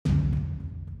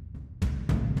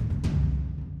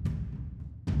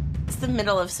the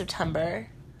middle of September.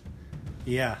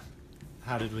 Yeah.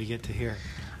 How did we get to here?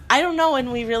 I don't know,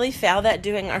 and we really failed at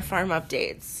doing our farm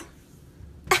updates.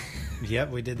 Yep,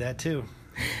 we did that too.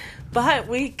 But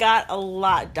we got a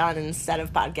lot done instead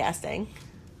of podcasting.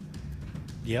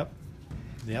 Yep.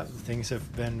 Things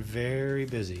have been very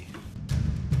busy.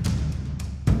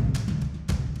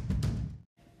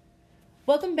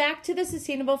 Welcome back to the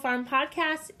Sustainable Farm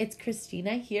Podcast. It's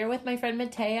Christina here with my friend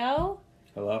Mateo.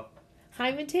 Hello.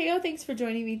 Hi, Mateo. Thanks for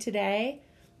joining me today.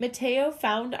 Mateo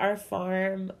found our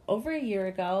farm over a year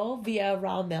ago via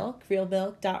raw milk,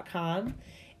 realmilk.com,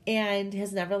 and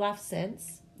has never left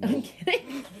since. I'm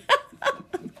kidding.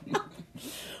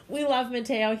 We love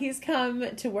Mateo. He's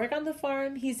come to work on the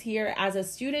farm. He's here as a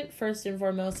student, first and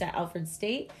foremost, at Alfred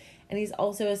State, and he's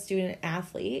also a student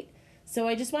athlete. So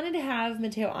I just wanted to have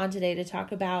Mateo on today to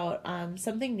talk about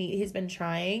something neat he's been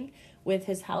trying with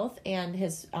his health and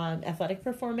his athletic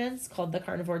performance called the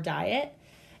carnivore diet.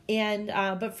 And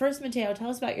but first, Mateo, tell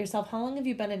us about yourself. How long have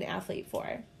you been an athlete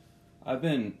for? I've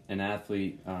been an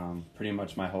athlete pretty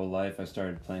much my whole life. I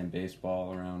started playing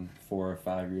baseball around 4 or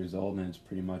 5 years old, and it's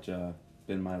pretty much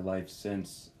been my life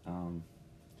since.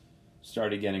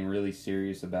 Started getting really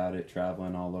serious about it,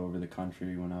 traveling all over the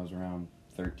country when I was around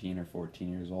 13 or 14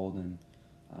 years old, and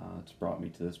it's brought me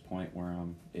to this point where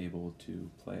I'm able to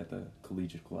play at the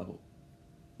collegiate level.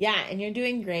 Yeah, and you're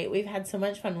doing great. We've had so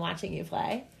much fun watching you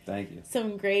play. Thank you.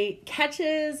 Some great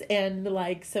catches and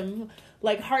some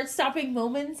heart-stopping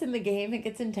moments in the game. It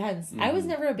gets intense. Mm-hmm. I was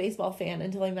never a baseball fan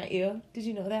until I met you. Did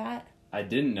you know that? I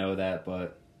didn't know that,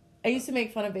 but I used to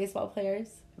make fun of baseball players.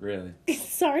 Really?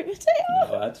 Sorry, Mateo.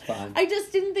 No, that's fine. I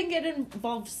just didn't think it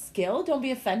involved skill. Don't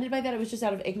be offended by that. It was just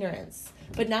out of ignorance.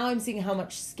 But now I'm seeing how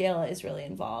much skill is really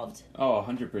involved. Oh,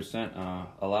 100%.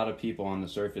 A lot of people on the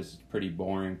surface, it's pretty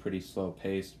boring, pretty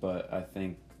slow-paced, but I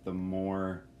think the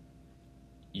more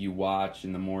you watch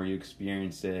and the more you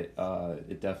experience it,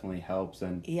 it definitely helps.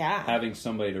 And having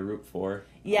somebody to root for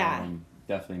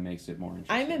definitely makes it more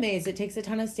interesting. I'm amazed. It takes a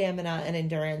ton of stamina and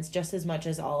endurance just as much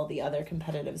as all the other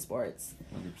competitive sports.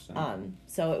 100%.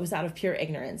 So it was out of pure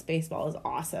ignorance. Baseball is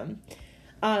awesome.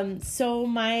 So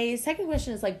my second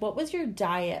question is, what was your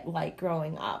diet like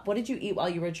growing up? What did you eat while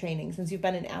you were training, since you've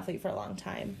been an athlete for a long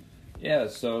time? Yeah,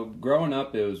 so growing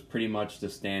up, it was pretty much the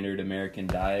standard American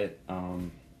diet.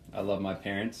 I love my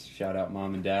parents. Shout out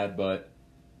mom and dad. But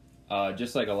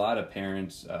just like a lot of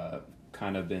parents,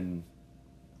 kind of been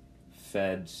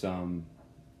fed some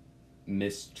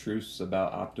mistruths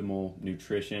about optimal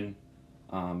nutrition,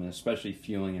 and especially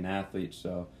fueling an athlete.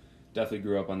 So definitely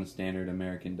grew up on the standard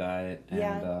American diet.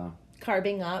 And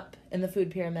carbing up in the food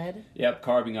pyramid. Yep,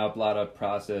 carbing up, a lot of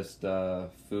processed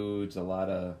foods, a lot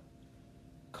of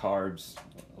carbs,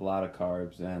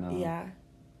 and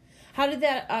How did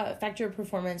that affect your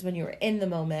performance when you were in the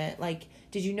moment?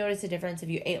 Did you notice a difference if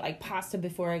you ate pasta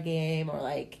before a game,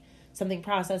 or something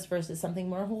processed versus something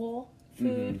more whole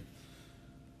food? Mm-hmm.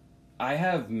 I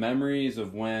have memories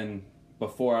of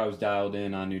before I was dialed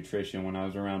in on nutrition, when I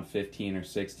was around 15 or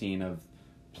 16, of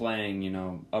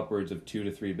playing, upwards of 2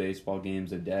 to 3 baseball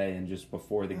games a day, and just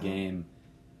before the game,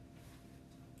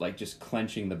 just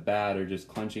clenching the bat or just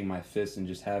clenching my fist and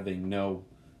just having no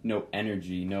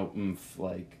energy, no oomph,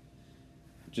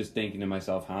 just thinking to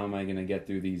myself, how am I going to get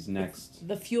through these next...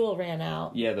 The fuel ran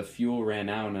out. Yeah, the fuel ran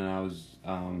out, and I was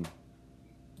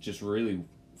just really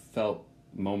felt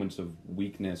moments of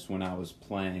weakness when I was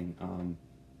playing.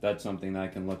 That's something that I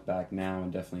can look back now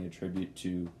and definitely attribute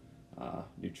to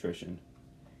nutrition.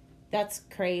 That's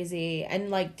crazy.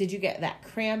 And did you get that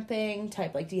cramping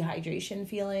type, dehydration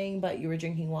feeling, but you were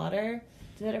drinking water?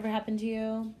 Did that ever happen to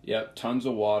you? Yep, tons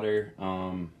of water,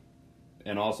 and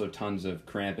also tons of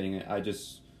cramping. I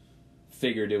just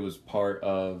figured it was part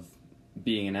of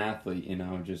being an athlete,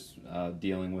 just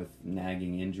dealing with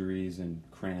nagging injuries and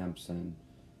cramps and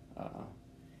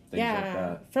things like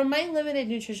that. From my limited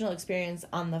nutritional experience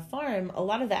on the farm, a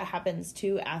lot of that happens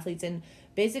to athletes, and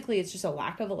basically it's just a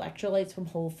lack of electrolytes from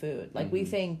whole food. We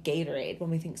think Gatorade when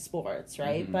we think sports,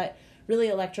 right? Mm-hmm. But really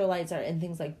electrolytes are in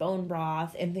things like bone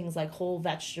broth, in things like whole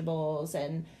vegetables,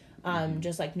 and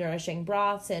just nourishing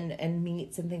broths and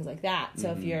meats and things like that.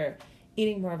 So if you're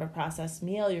eating more of a processed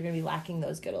meal, you're going to be lacking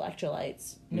those good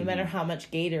electrolytes, no matter how much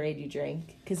Gatorade you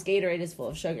drink, because Gatorade is full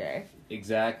of sugar.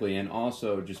 Exactly, and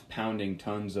also just pounding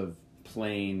tons of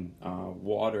plain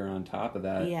water on top of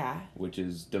that, which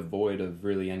is devoid of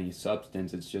really any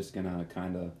substance. It's just going to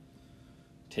kind of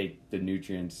take the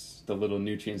nutrients, the little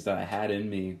nutrients that I had in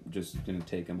me, just going to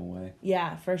take them away.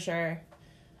 Yeah, for sure.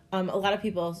 A lot of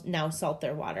people now salt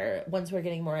their water. Once we're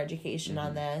getting more education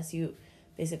on this,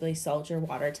 basically salt your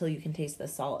water till you can taste the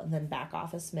salt and then back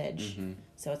off a smidge. Mm-hmm.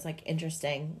 So it's like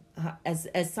interesting as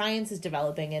science is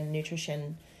developing and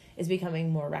nutrition is becoming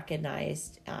more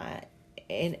recognized,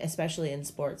 especially in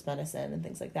sports medicine and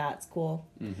things like that. It's cool.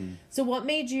 Mm-hmm. So what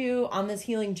made you on this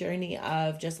healing journey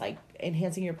of just like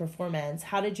enhancing your performance?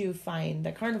 How did you find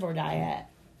the carnivore diet?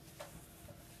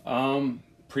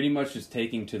 Pretty much just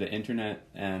taking to the internet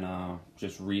and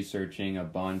just researching a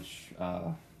bunch.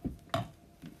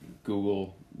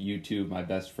 Google, YouTube, my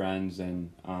best friends, and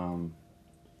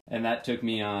that took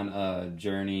me on a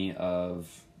journey of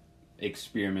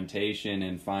experimentation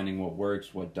and finding what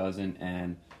works, what doesn't,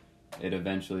 and it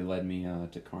eventually led me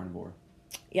to carnivore.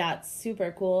 Yeah, it's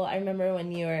super cool. I remember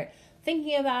when you were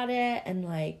thinking about it and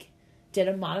like did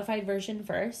a modified version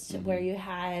first, Mm-hmm. where you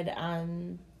had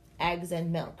eggs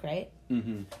and milk, right?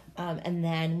 Mm-hmm. And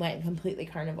then went completely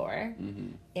carnivore. Mm-hmm.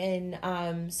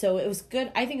 And so it was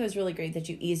good. I think it was really great that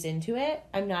you eased into it.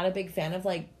 I'm not a big fan of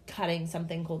like cutting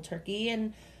something cold turkey,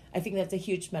 and I think that's a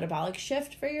huge metabolic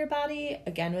shift for your body,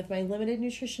 again, with my limited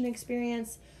nutrition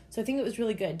experience. So I think it was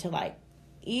really good to like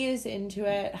ease into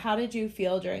it. How did you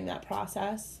feel during that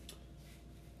process?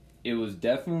 It was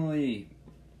definitely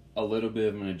a little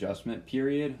bit of an adjustment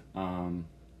period, and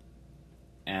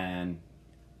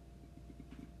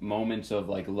moments of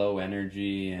like low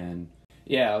energy, and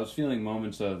I was feeling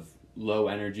moments of low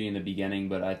energy in the beginning,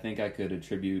 but I think I could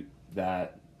attribute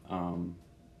that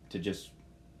to just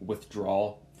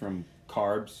withdrawal from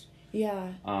carbs. Yeah.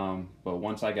 But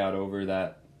once I got over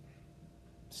that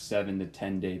 7 to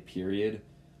 10 day period,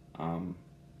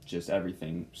 just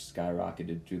everything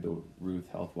skyrocketed through the roof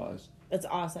health wise. That's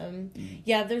awesome. Mm-hmm.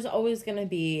 Yeah, there's always going to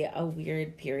be a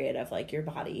weird period of like your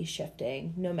body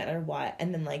shifting no matter what.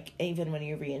 And then like even when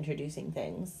you're reintroducing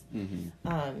things.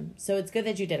 Mm-hmm. So it's good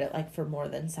that you did it like for more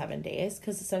than 7 days,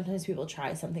 because sometimes people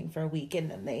try something for a week and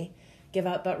then they give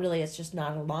up. But really it's just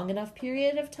not a long enough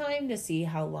period of time to see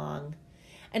how long.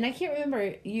 And I can't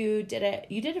remember, you did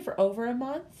it for over a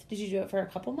month? Did you do it for a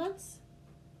couple months?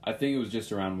 I think it was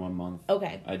just around 1 month.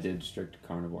 Okay. I did strict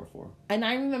carnivore for. And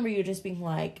I remember you just being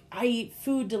like, I eat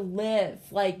food to live.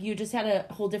 Like, you just had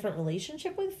a whole different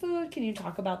relationship with food. Can you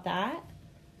talk about that?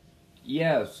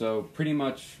 Yeah, so pretty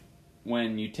much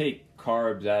when you take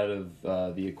carbs out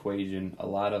of the equation, a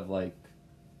lot of like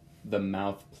the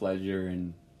mouth pleasure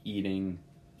and eating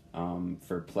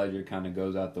for pleasure kind of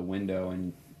goes out the window,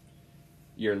 and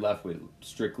you're left with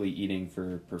strictly eating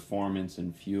for performance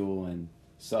and fuel and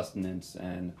sustenance,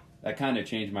 and that kind of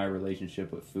changed my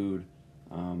relationship with food,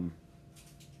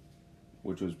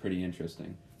 which was pretty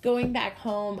interesting. Going back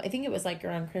home, I think it was like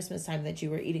around Christmas time that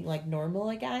you were eating like normal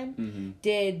again. Mm-hmm.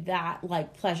 Did that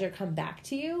like pleasure come back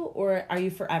to you, or are you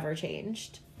forever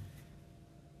changed?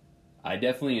 I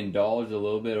definitely indulged a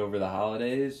little bit over the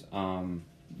holidays,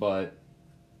 but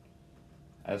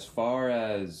as far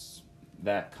as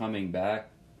that coming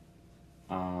back,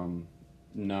 no,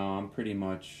 I'm pretty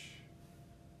much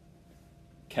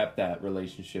kept that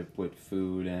relationship with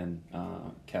food and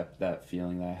kept that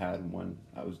feeling that I had when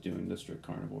I was doing the strict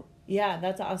carnivore. Yeah,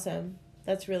 that's awesome.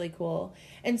 That's really cool.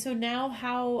 And so now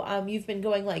how you've been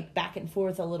going like back and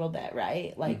forth a little bit,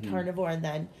 right? Like Mm-hmm. carnivore and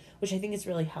then, which I think is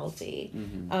really healthy.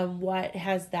 Mm-hmm. What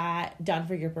has that done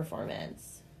for your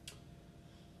performance?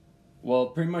 Well,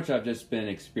 pretty much I've just been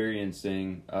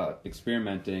experimenting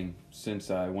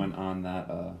since I went on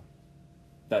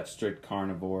that strict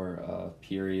carnivore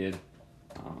period,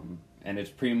 and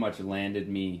it's pretty much landed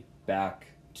me back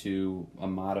to a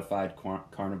modified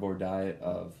carnivore diet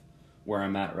of where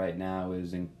I'm at right now,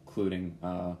 is including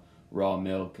raw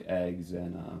milk, eggs,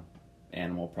 and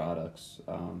animal products.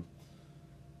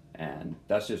 And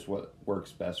that's just what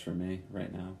works best for me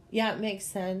right now. Yeah, it makes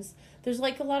sense. There's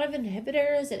like a lot of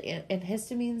inhibitors and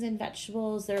histamines in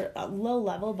vegetables. They're a low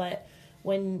level, but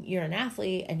when you're an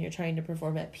athlete and you're trying to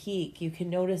perform at peak, you can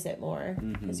notice it more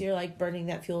because you're like burning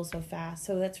that fuel so fast.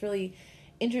 So that's really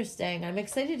interesting. I'm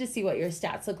excited to see what your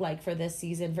stats look like for this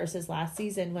season versus last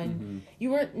season when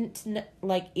you weren't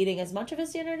like eating as much of a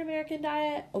standard American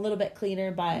diet, a little bit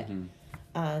cleaner, but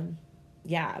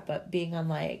but being on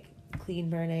like clean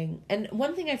burning. And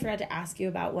one thing I forgot to ask you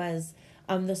about was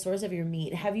the source of your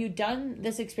meat. Have you done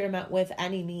this experiment with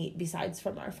any meat besides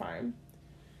from our farm?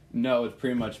 No, it's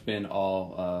pretty much been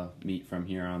all meat from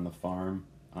here on the farm.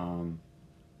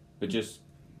 But just...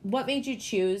 What made you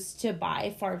choose to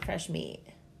buy farm fresh meat?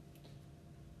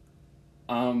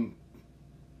 One,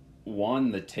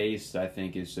 the taste I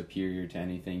think is superior to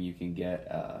anything you can get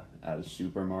at a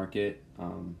supermarket.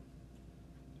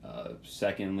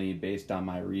 Secondly, based on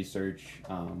my research,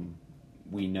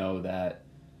 we know that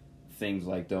things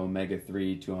like the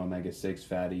omega-3 to omega-6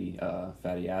 fatty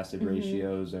acid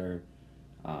ratios are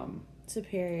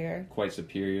superior. Quite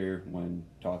superior when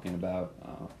talking about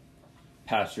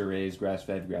pasture-raised,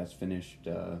 grass-fed, grass-finished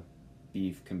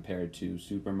beef compared to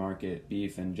supermarket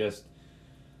beef, and just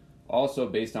also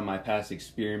based on my past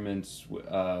experiences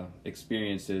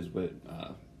with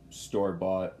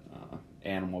store-bought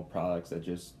animal products that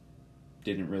just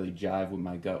didn't really jive with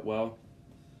my gut well.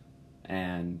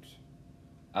 And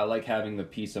I like having the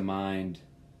peace of mind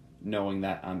knowing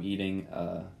that I'm eating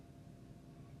a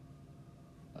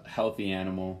healthy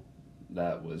animal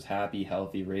that was happy,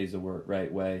 healthy, raised the right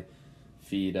way,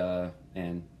 feed an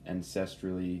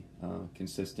ancestrally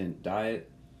consistent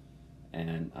diet,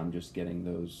 and I'm just getting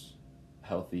those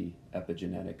healthy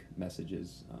epigenetic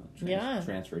messages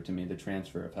transferred to me, the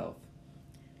transfer of health.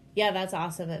 Yeah, that's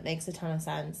awesome. It makes a ton of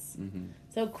sense. Mm-hmm.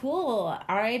 So cool.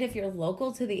 All right, if you're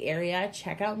local to the area,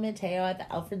 check out Mateo at the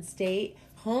Alfred State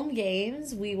home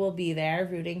games. We will be there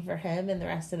rooting for him and the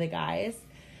rest of the guys.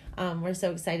 We're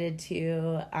so excited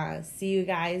to see you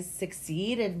guys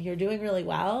succeed, and you're doing really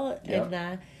well.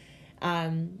 Yep.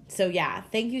 And so yeah,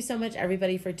 thank you so much,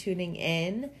 everybody, for tuning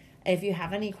in. If you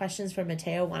have any questions for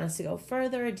Mateo, want us to go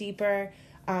further or deeper,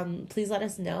 please let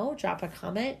us know. Drop a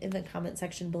comment in the comment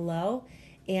section below.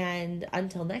 And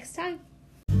until next time.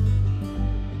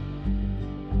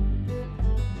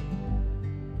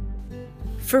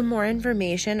 For more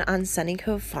information on Sunny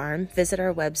Cove Farm, visit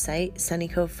our website,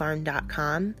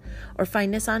 sunnycovefarm.com, or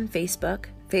find us on Facebook,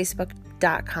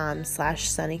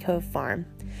 facebook.com/sunnycovefarm.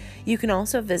 You can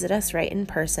also visit us right in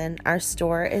person. Our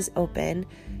store is open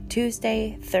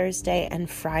Tuesday, Thursday, and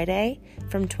Friday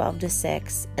from 12 to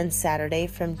 6, and Saturday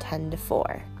from 10 to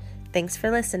 4. Thanks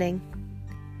for listening.